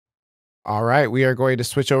All right, we are going to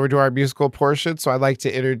switch over to our musical portion. So I'd like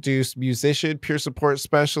to introduce musician, peer support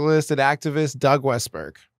specialist, and activist Doug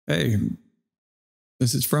Westberg. Hey,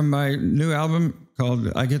 this is from my new album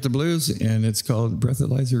called I Get the Blues, and it's called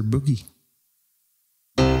Breathalyzer Boogie.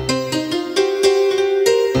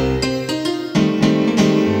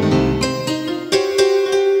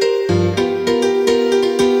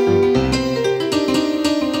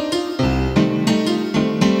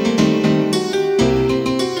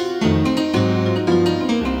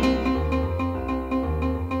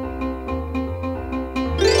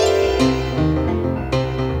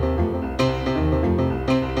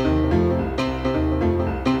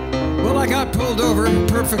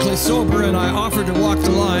 Perfectly sober, and I offered to walk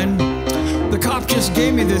the line. The cop just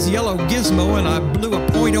gave me this yellow gizmo and I blew a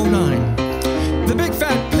 .09. The big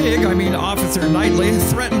fat pig, Officer Knightley,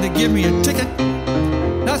 threatened to give me a ticket.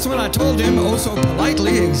 That's when I told him, oh so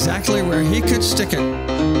politely, exactly where he could stick it.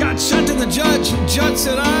 Got sent to the judge. Judge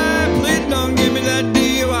said, I plead, don't give me that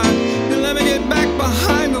DUI. Then let me get back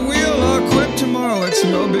behind the wheel. I'll quit tomorrow, it's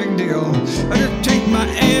no big deal. I just take my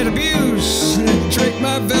antabuse, drink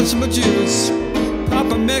my vegetable juice, pop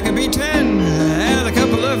a Mega B10, add a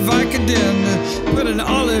couple of Vicodin, put an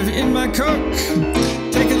olive in my Coke,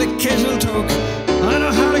 take an occasional toke. I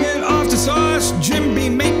know how to get off the sauce, Jim B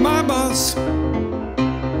make my boss.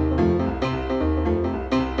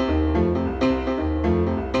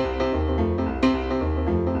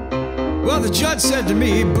 Well, the judge said to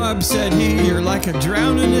me, Bub, said he, you're like a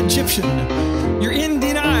drowning Egyptian. You're in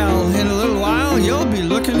denial. In a little while, you'll be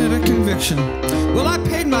looking at a conviction. Well, I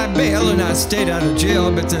paid my bail and I stayed out of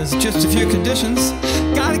jail, but there's just a few conditions.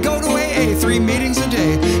 Gotta go to AA 3 meetings a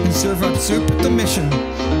day and serve up soup at the mission.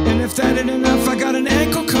 And if that ain't enough, I got an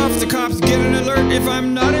ankle cuff. The cops get an alert if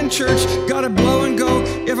I'm not in church. Gotta blow and go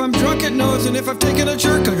if I'm drunk at nose, and if I've taken a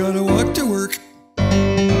jerk, I gotta walk to work.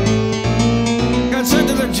 Got sent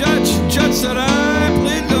to the judge. Judge said, I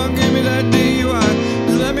plead, don't give me that DUI.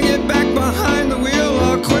 Just let me get back behind the wheel.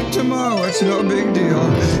 I'll quit tomorrow, it's no big deal.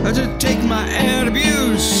 I just take my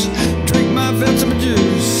antabuse, drink my vegetable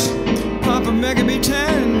juice, pop a Mega B10,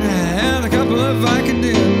 and a couple of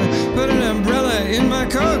Vicodin, put an umbrella in my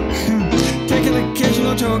Coke, take an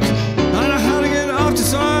occasional toke. I know how to get off the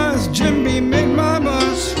sauce, Jim B make my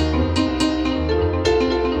boss.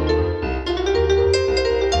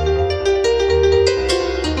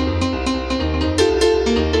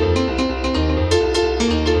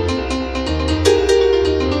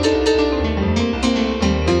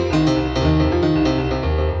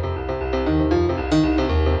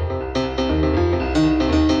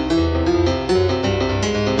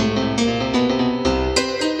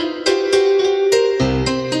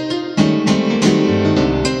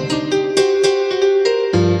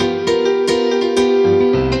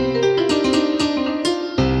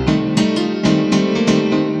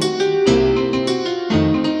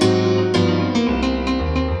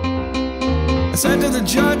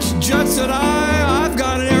 Judge said, I've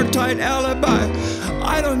got an airtight alibi.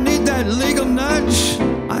 I don't need that legal nudge.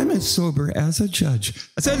 I'm as sober as a judge.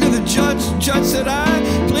 I said to the judge. Judge said, I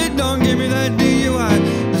plead, don't give me that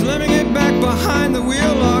DUI. Just let me get back behind the wheel.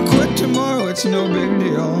 I'll quit tomorrow, it's no big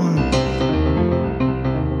deal.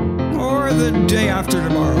 Or the day after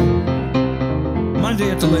tomorrow,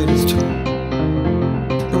 Monday at the latest.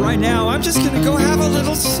 But right now, I'm just gonna go have a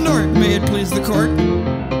little snort. May it please the court.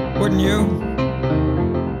 Wouldn't you?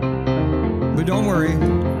 But don't worry,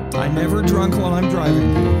 I never drunk while I'm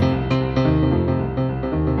driving.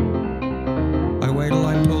 I wait till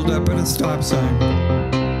I'm pulled up at a stop sign.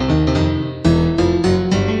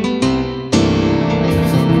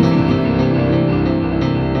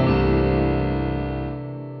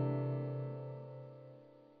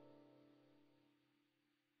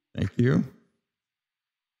 Thank you.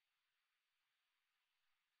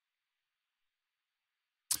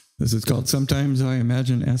 This is called Sometimes I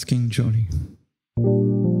Imagine Asking Joni.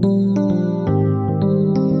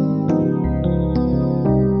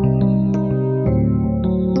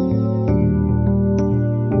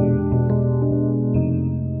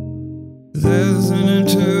 There's an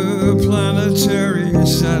interplanetary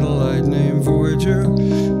satellite named Voyager.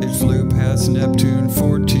 It flew past Neptune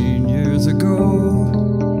 14 years ago.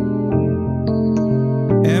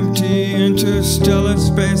 Empty interstellar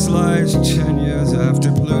space lies 10 years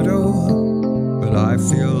after Pluto, but I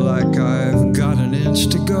feel like I've got an inch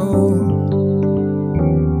to go.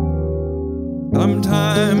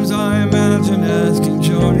 Sometimes I imagine asking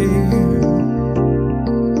Joni,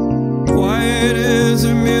 why it is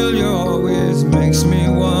Amelia always makes me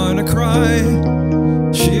wanna cry.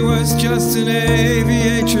 She was just an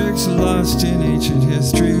aviatrix lost in ancient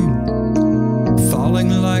history,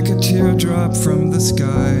 falling like like a teardrop from the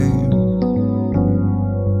sky.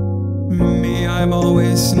 Me, I'm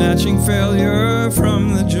always snatching failure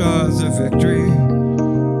from the jaws of victory.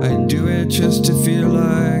 I do it just to feel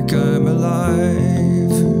like I'm alive.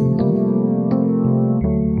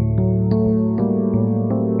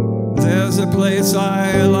 There's a place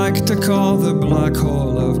I like to call the black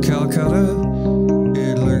hole of Calcutta.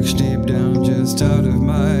 It lurks deep down just out of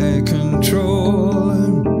my control.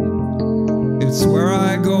 It's where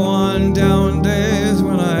I go on down days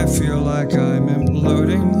when I feel like I'm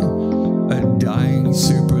imploding, a dying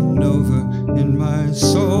supernova in my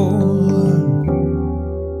soul.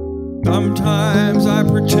 Sometimes I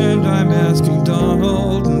pretend I'm asking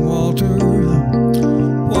Donald and Walter,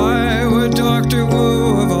 why would Dr.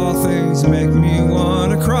 Wu of all things make me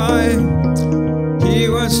want to cry? He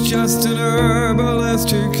was just an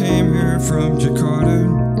herbalist who came here from Jakarta,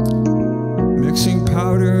 mixing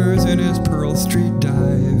powders in his Pearl Street dive.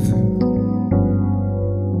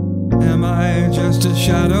 Am I just a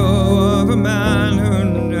shadow of a man who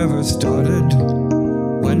never started?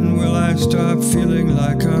 When will I stop feeling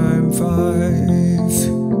like I'm 5?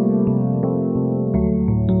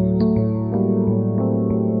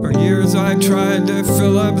 For years I tried to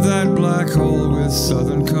fill up that black hole with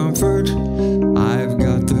Southern comfort. I've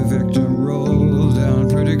got the victim role down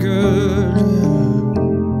pretty good.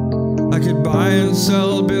 I could buy and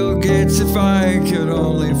sell Bill Gates if I could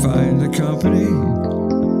only find a company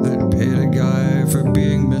that paid a guy for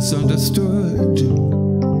being misunderstood.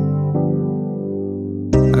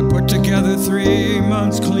 I put together 3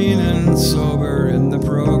 months clean and sober in the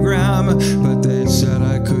program, but they said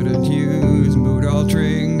I couldn't use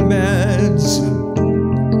mood-altering meds.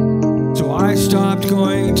 So I stopped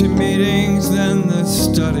going to meetings, then the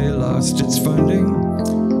study lost its funding,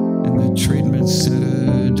 and the treatment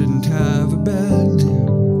center didn't have a bed.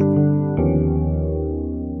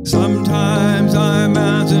 Sometimes I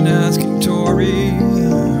imagine asking Tori,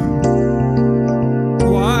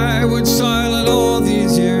 why would silent all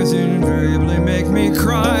these years invariably make me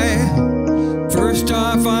cry? First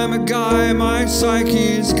off, I'm a guy, my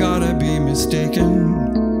psyche's gotta be mistaken.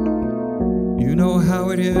 You know how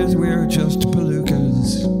it is, we're just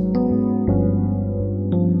palookas.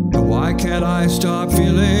 Why can't I stop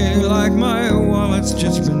feeling like my wallet's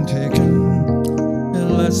just been taken?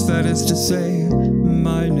 Unless that is to say,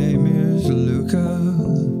 my name is Luca.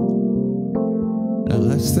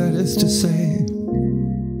 Unless that is to say,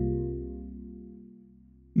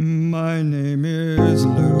 my name is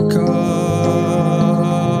Luca.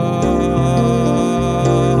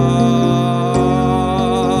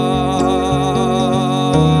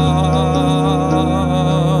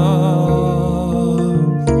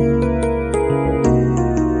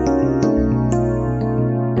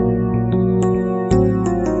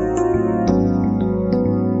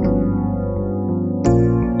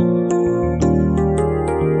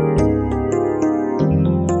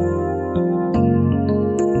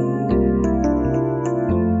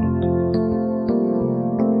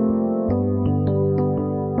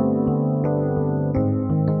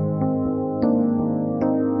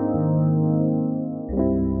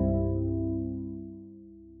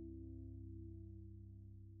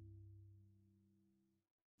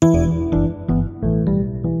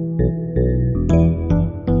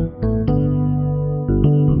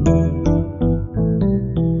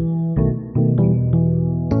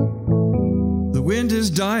 The wind is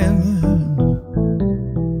dying,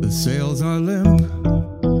 the sails are limp,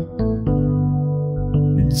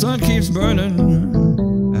 the sun keeps burning,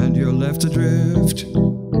 and you're left adrift.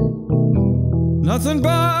 Nothing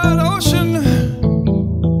but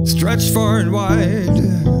ocean, stretched far and wide,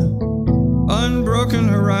 unbroken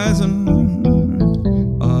horizon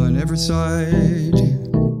on every side.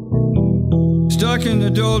 Stuck in the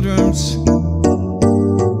doldrums,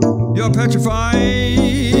 you're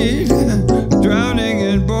petrified, drowning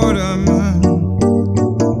in boredom,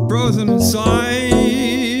 frozen inside,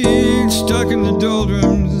 stuck in the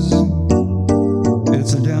doldrums.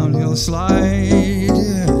 It's a downhill slide.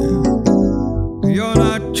 You're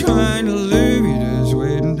not trying to live, you're just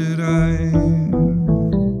waiting to die.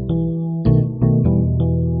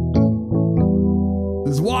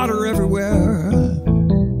 There's water everywhere,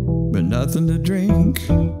 but nothing to drink.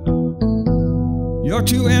 You're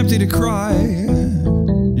too empty to cry,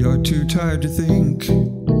 you're too tired to think.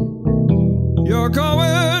 You're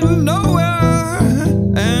going nowhere,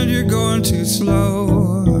 and you're going too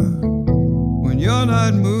slow. When you're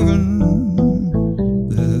not moving,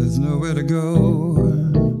 there's nowhere to go.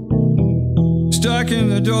 Stuck in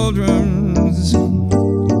the doldrums,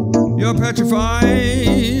 you're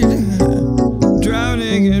petrified,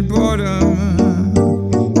 drowning in boredom,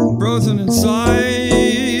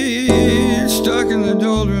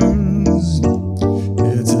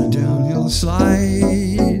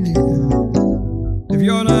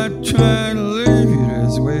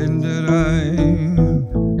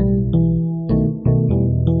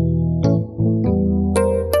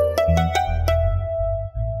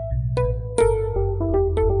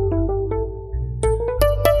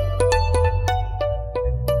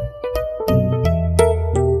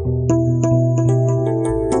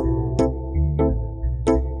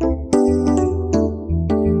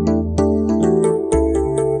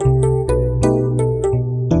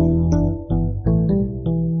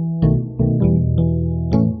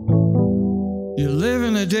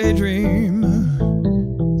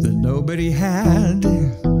 nobody had,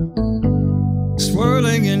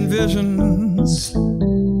 swirling in visions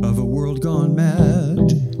of a world gone mad.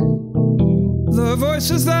 The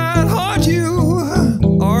voices that haunt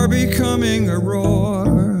you are becoming a roar.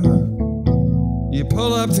 You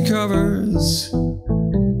pull up the covers,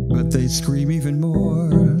 but they scream even more.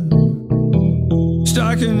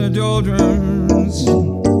 Stuck in the doldrums,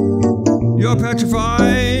 you're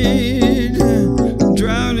petrified,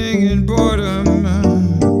 drowning in boredom,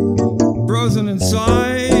 frozen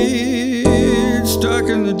inside. Stuck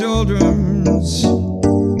in the doldrums,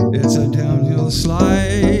 it's a downhill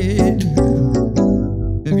slide.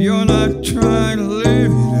 If you're not trying to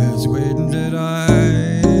live, you're just waiting to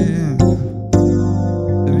die.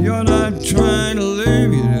 If you're not trying to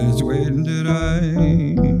live, you're just waiting to die.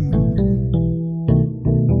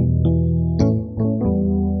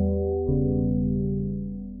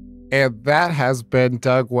 And that has been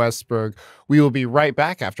Doug Westberg. We will be right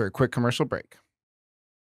back after a quick commercial break.